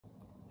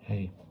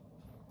Hey,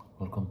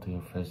 welcome to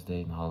your first day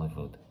in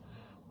Hollywood.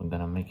 We're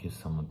gonna make you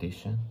some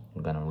audition.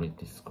 You're gonna read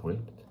the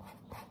script.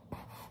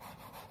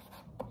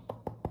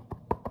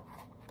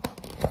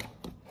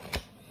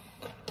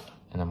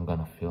 And I'm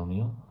gonna film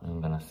you.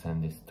 I'm gonna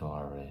send this to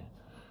our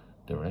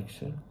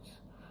directions.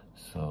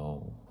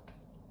 And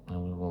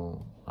we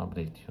will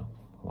update you.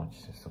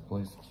 Watch this. So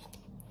please,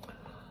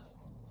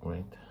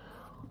 wait.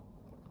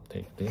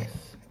 Take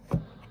this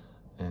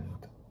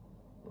and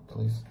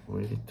please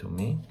read it to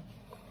me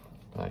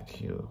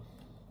like you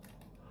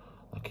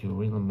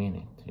really mean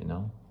it, you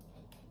know,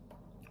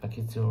 like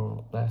it's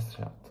your last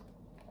shot.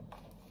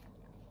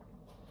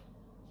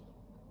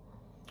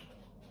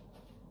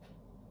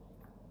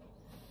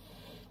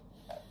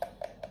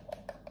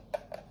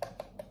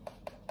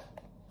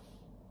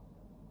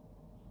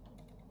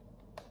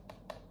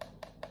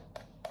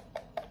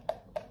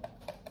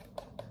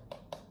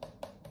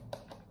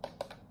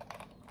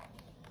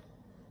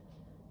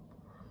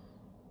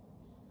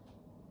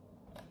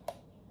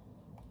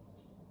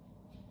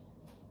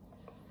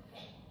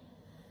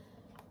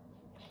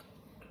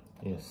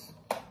 Yes,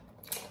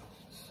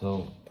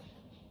 so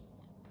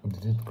you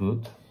did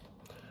good.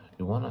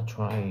 You wanna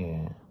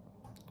try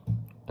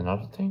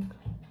another thing,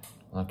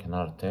 like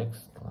another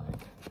text?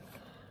 Like,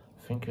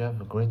 I think you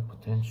have a great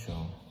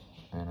potential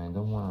and I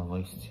don't wanna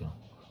waste you.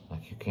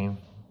 Like, you came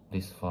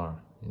this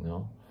far, you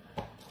know?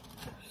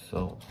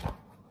 So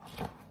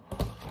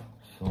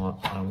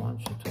I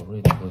want you to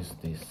read please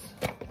this.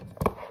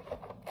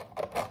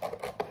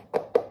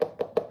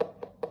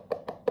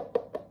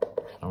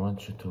 I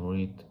want you to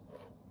read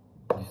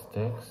this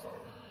text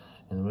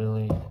and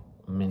really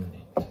mean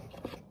it,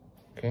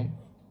 okay?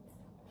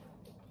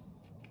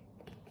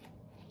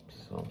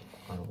 So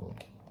I will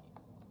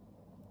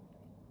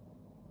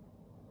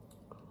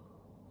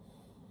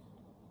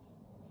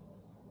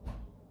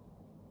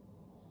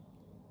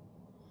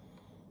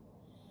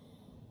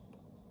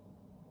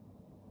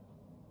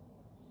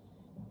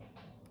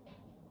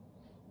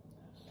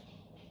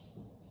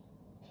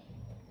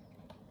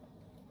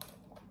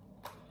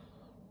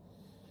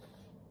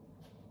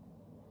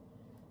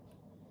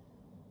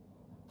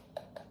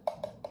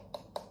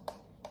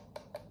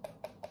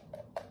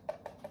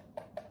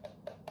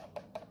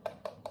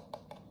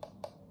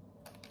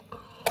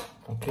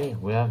Okay,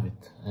 we have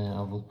it.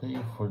 I will pay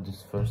you for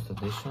this first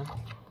edition.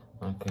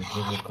 I can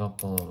give you a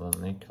couple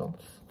of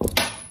nickels.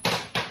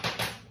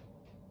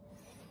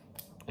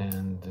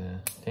 And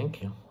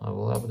thank you. I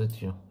will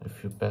update you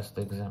if you pass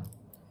the exam.